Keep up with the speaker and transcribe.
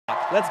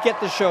let's get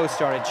the show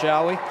started,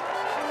 shall we?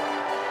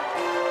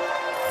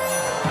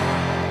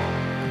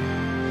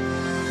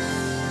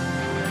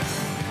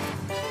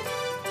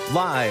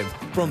 Live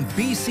from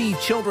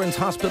BC Children's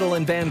Hospital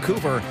in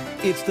Vancouver,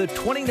 it's the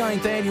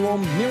 29th Annual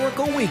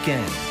Miracle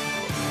Weekend.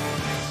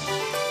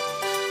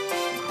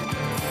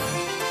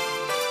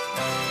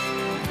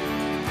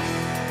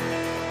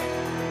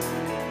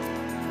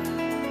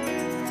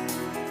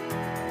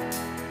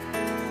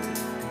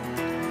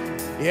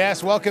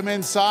 Yes, welcome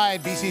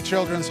inside BC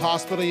Children's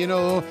Hospital. You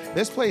know,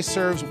 this place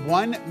serves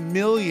 1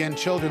 million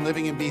children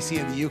living in BC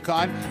and the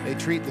Yukon. They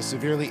treat the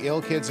severely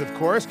ill kids, of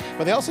course,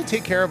 but they also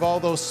take care of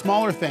all those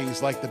smaller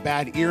things like the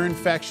bad ear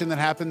infection that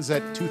happens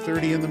at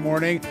 2:30 in the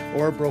morning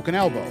or a broken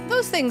elbow.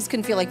 Those things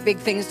can feel like big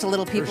things to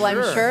little people, For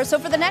sure. I'm sure. So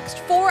for the next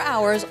 4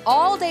 hours,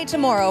 all day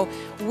tomorrow,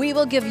 we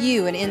will give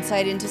you an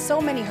insight into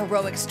so many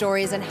heroic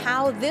stories and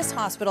how this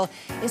hospital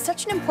is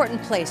such an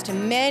important place to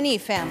many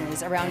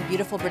families around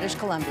beautiful British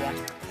Columbia.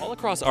 All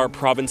across our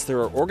province, there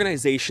are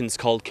organizations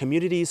called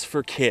Communities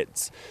for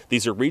Kids.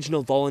 These are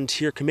regional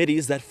volunteer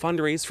committees that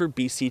fundraise for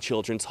BC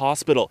Children's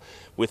Hospital.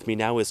 With me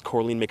now is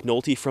Corleen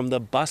McNulty from the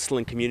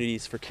bustling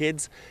Communities for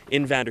Kids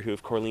in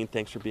Vanderhoof. Corleen,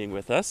 thanks for being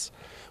with us.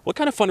 What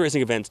kind of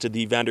fundraising events did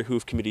the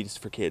Vanderhoof Communities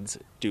for Kids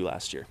do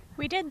last year?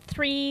 We did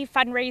 3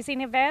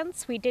 fundraising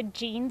events. We did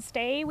Jeans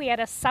Day, we had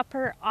a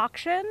supper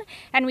auction,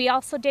 and we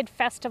also did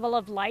Festival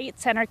of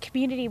Lights, and our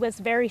community was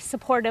very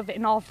supportive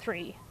in all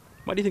 3.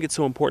 Why do you think it's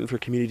so important for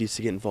communities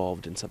to get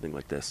involved in something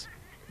like this?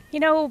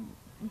 You know,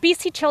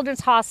 BC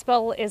Children's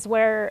Hospital is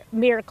where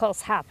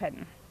miracles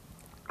happen.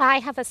 I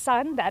have a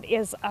son that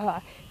is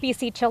a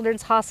BC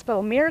Children's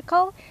Hospital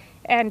miracle,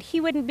 and he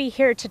wouldn't be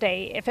here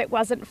today if it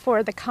wasn't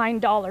for the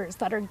kind dollars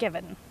that are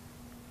given.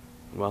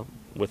 Well,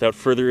 without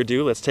further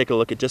ado, let's take a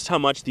look at just how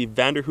much the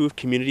Vanderhoof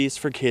Communities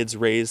for Kids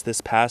raised this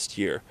past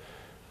year.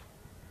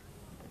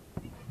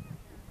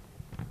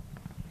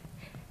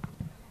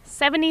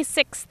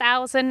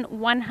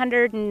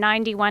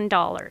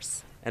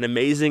 $76,191. An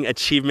amazing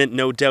achievement,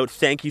 no doubt.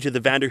 Thank you to the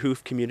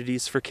Vanderhoof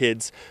Communities for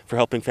Kids for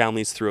helping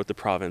families throughout the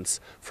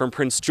province. From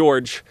Prince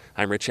George,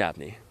 I'm Rich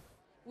Abney.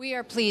 We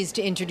are pleased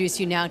to introduce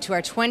you now to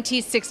our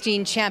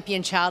 2016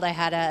 champion child. I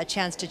had a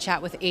chance to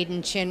chat with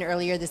Aiden Chin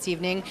earlier this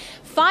evening.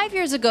 5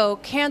 years ago,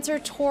 cancer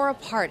tore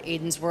apart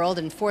Aiden's world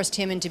and forced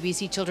him into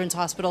BC Children's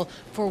Hospital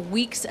for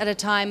weeks at a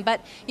time.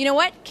 But you know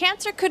what?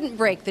 Cancer couldn't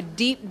break the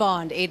deep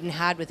bond Aiden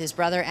had with his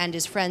brother and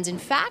his friends. In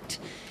fact,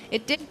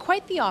 it did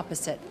quite the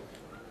opposite.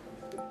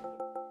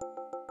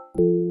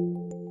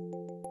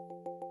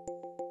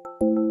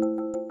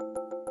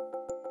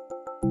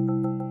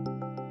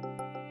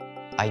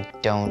 I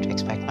don't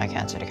expect my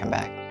cancer to come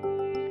back.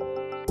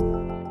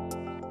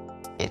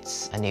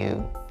 It's a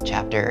new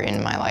chapter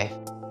in my life.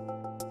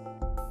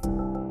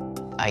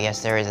 I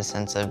guess there is a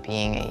sense of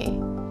being a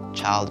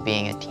child,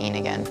 being a teen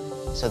again.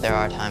 So there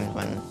are times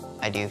when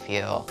I do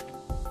feel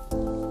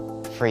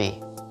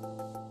free.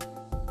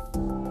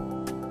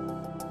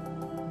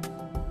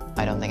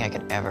 I don't think I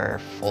could ever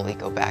fully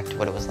go back to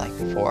what it was like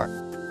before.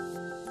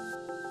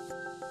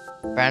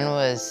 Bren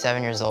was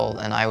 7 years old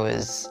and I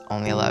was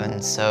only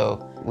 11, so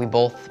we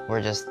both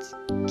were just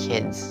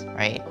kids,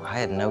 right? I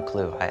had no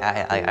clue.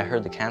 I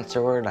heard the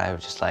cancer word, I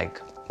was just like,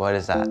 what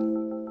is that?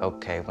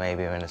 Okay,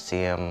 maybe I'm gonna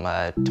see him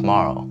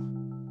tomorrow.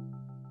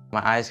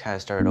 My eyes kind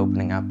of started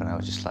opening up and I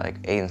was just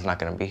like, Aiden's not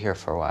gonna be here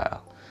for a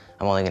while.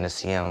 I'm only gonna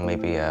see him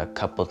maybe a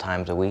couple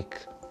times a week.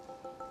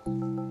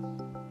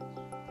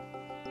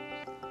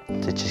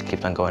 It just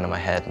keeps on going in my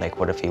head, like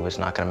what if he was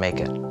not gonna make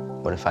it?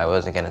 What if I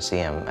wasn't gonna see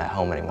him at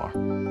home anymore?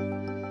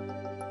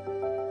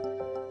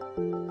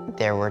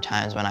 There were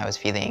times when I was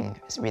feeling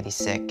really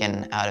sick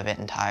and out of it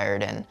and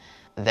tired, and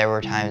there were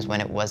times when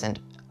it wasn't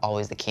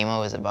always the chemo, it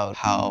was about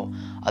how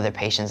other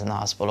patients in the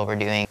hospital were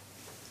doing.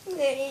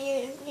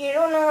 You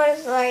don't know what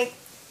it's like,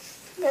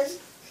 because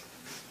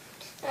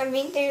I've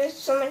been through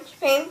so much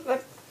pain,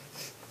 but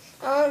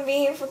I want to be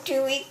here for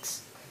 2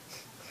 weeks.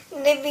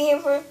 And they'd be here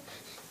for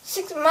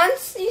 6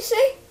 months, you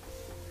say?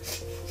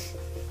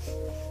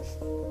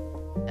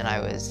 And I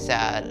was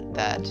sad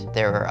that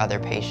there were other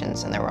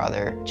patients and there were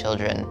other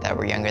children that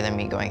were younger than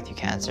me going through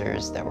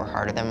cancers that were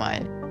harder than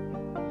mine.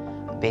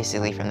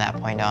 Basically from that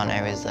point on,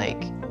 I was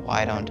like,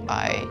 why don't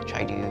I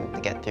try to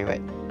get through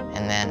it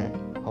and then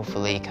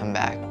hopefully come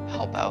back,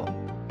 help out.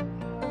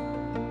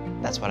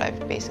 That's what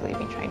I've basically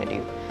been trying to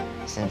do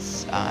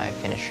since I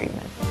finished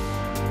treatment.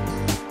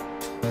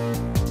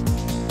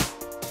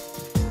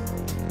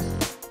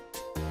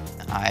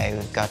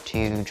 I got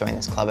to join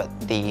this club at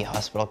the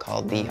hospital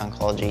called the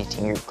Oncology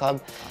Teen Group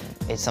Club.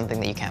 It's something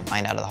that you can't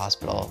find out of the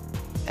hospital.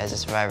 As a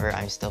survivor,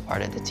 I'm still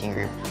part of the teen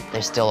group.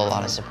 There's still a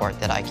lot of support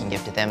that I can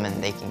give to them and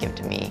they can give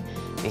to me,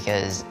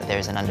 because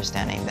there's an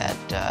understanding that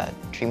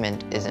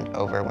treatment isn't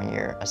over when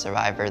you're a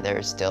survivor.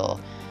 There's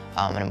still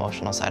an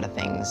emotional side of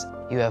things.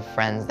 You have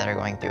friends that are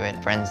going through it,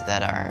 friends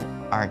that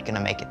aren't gonna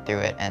make it through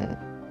it, and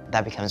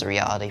that becomes a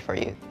reality for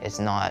you. It's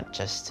not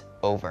just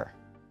over.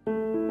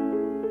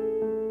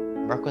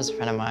 Brooke was a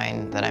friend of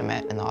mine that I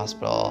met in the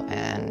hospital,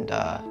 and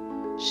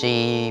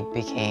she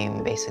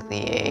became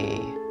basically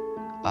a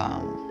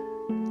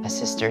a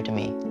sister to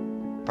me.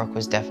 Brooke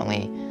was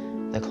definitely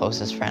the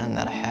closest friend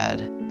that I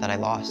had that I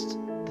lost.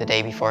 The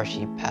day before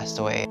she passed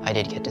away, I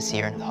did get to see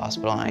her in the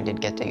hospital, and I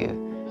did get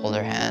to hold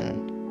her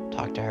hand,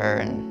 talk to her,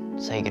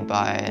 and say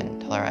goodbye,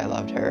 and tell her I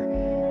loved her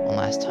one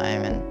last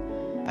time.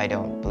 And I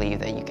don't believe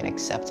that you can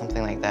accept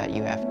something like that.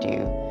 You have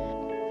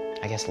to,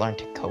 I guess, learn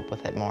to cope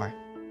with it more.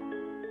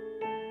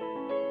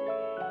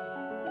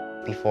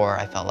 Before,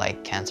 I felt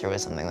like cancer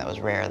was something that was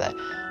rare, that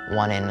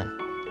 1 in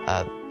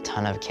a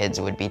ton of kids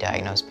would be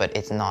diagnosed, but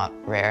it's not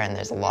rare, and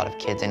there's a lot of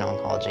kids in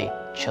oncology,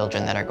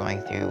 children that are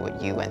going through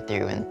what you went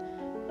through, and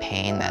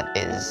pain that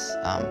is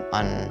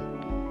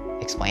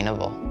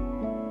unexplainable.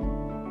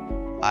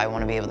 I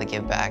want to be able to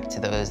give back to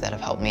those that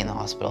have helped me in the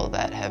hospital,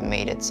 that have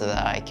made it so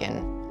that I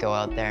can go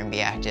out there and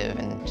be active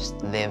and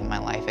just live my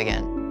life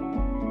again.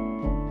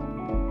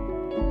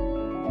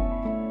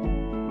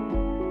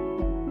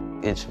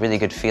 It's a really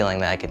good feeling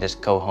that I could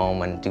just go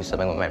home and do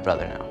something with my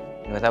brother now.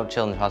 Without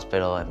Children's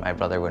Hospital, my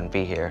brother wouldn't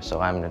be here,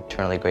 so I'm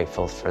eternally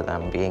grateful for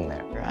them being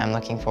there. I'm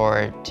looking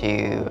forward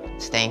to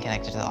staying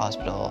connected to the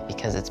hospital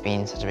because it's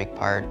been such a big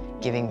part,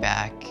 giving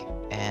back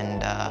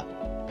and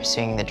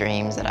pursuing the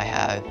dreams that I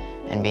have,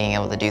 and being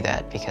able to do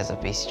that because of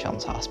BC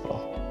Children's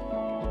Hospital.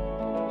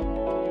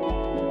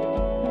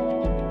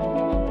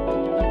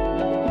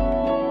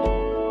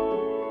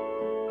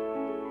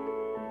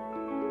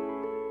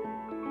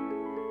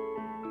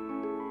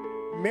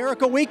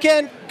 Miracle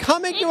Weekend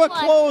coming to a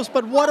close,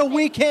 but what a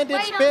weekend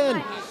it's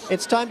been.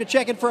 It's time to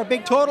check in for a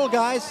big total,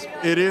 guys.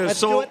 It is.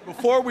 Let's do it.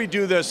 Before we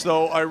do this,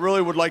 though, I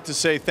really would like to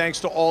say thanks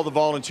to all the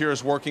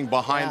volunteers working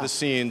behind the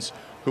scenes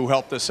who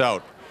helped us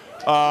out.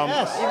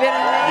 Yes. You've been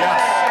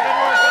Yes.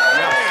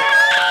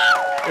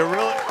 It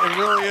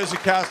really is a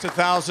cast of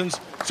thousands.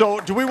 So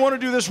do we want to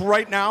do this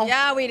right now?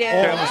 Yeah, we do.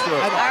 Okay, let's do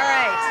it. All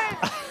right.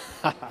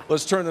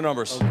 Let's turn the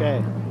numbers.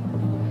 Okay.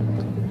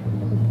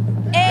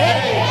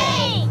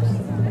 8,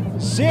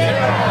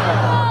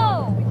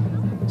 0,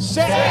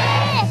 6,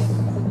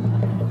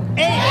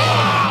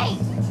 8,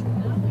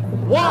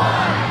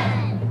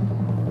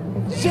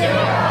 1, 0.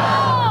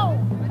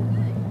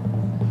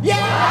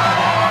 Yeah!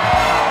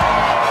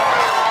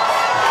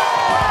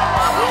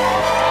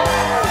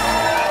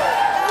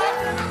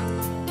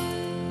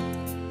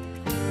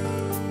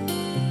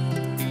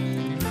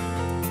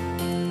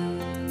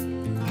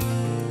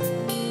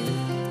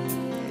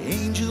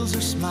 Angels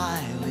are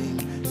smiling,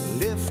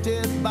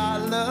 lifted by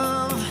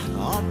love,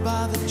 awed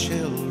by the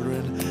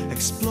children,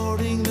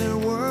 exploring their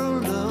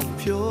world of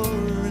pure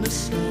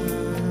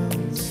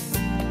innocence,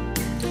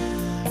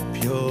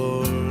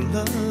 pure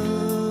love.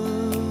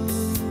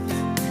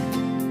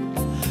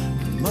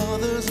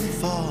 Mothers and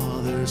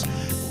fathers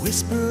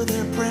whisper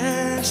their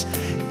prayers,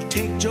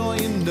 take joy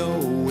in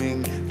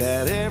knowing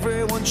that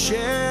everyone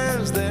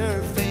shares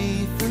their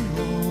faith and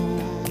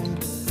hope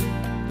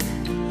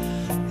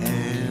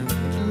and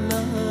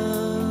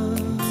love.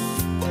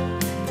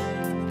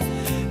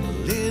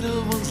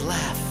 Little ones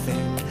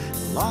laughing,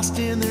 lost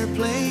in their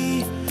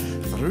play,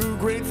 through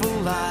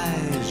grateful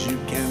eyes you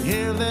can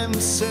hear them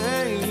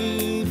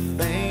say,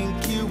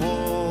 thank you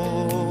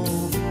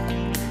all,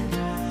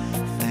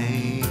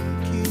 thank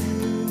you,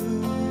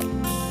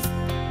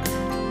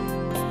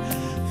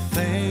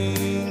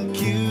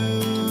 thank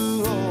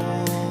you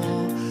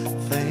all,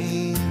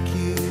 thank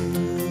you.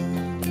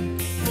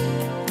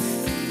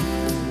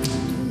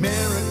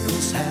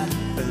 Miracles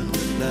happen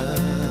with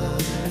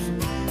love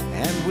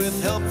and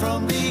with help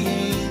from the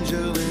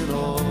angel in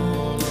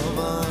all of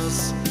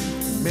us.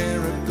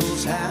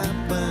 Miracles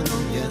happen,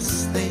 oh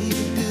yes they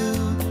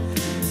do.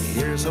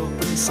 Here's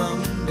hoping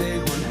someday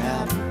what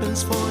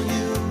happens for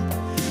you,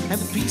 and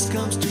peace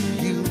comes to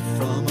you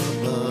from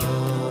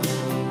above.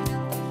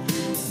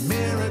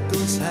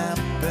 Miracles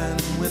happen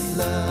with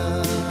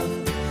love.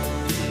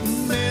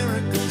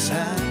 Miracles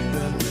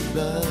happen with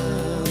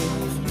love,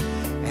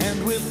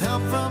 and with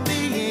help from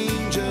the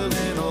angel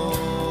in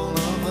all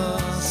of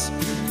us.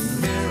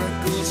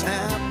 Miracles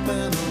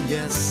happen, oh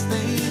yes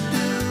they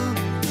do.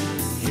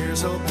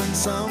 Here's hoping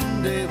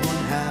someday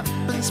what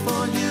happens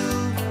for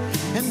you,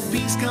 and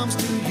peace comes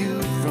to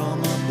you from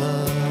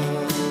above.